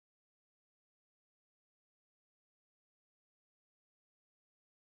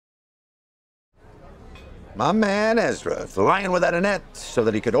My man Ezra, flying without a net so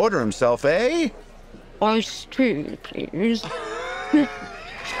that he could order himself a... Ice tea, please. The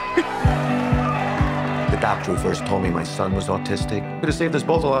doctor who first told me my son was autistic could have saved us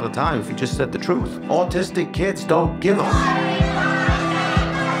both a lot of time if he just said the truth. Autistic kids don't give a...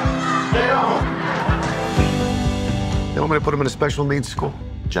 They want me to put him in a special needs school.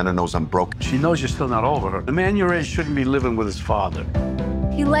 Jenna knows I'm broke. She knows you're still not over her. A man your age shouldn't be living with his father.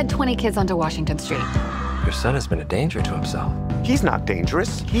 He led 20 kids onto Washington Street. Your son has been a danger to himself. He's not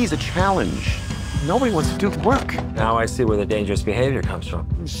dangerous. He's a challenge. Nobody wants to do the work. Now I see where the dangerous behavior comes from.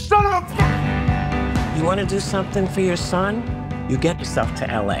 Son of a... You want to do something for your son? You get yourself to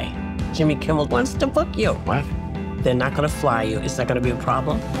L.A. Jimmy Kimmel wants to book you. What? They're not going to fly you. Is that going to be a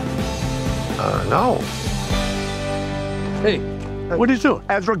problem? No. Hey, what did you do?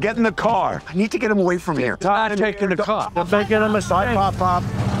 Ezra, get in the car. I need to get him away from here. I'm taking the car. I'm making him a side pop.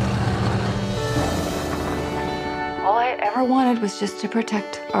 All I ever wanted was just to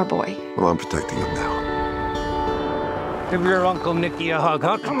protect our boy. Well, I'm protecting him now. Give your Uncle Nicky a hug,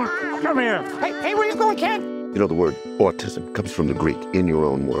 huh? Come here. Hey, where you going, Ken? You know, the word autism comes from the Greek, in your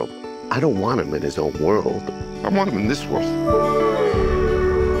own world. I don't want him in his own world. I want him in this world.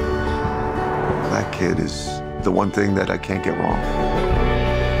 That kid is the one thing that I can't get wrong.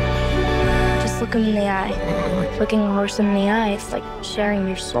 Just look him in the eye. Looking a horse in the eye, it's like sharing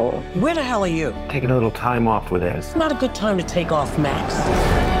your soul. Where the hell are you? Taking a little time off with Ez. It's not a good time to take off, Max.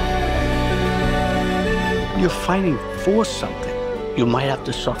 You're fighting for something. You might have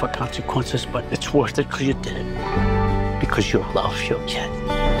to suffer consequences, but it's worth it because you did it. Because you love your kid.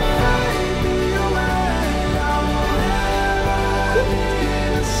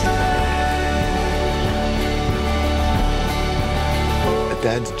 A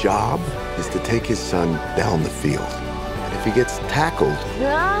dad's job is to take his son down the field. And if he gets tackled,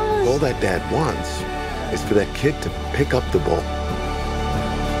 all that dad wants is for that kid to pick up the ball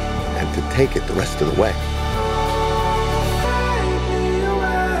and to take it the rest of the way.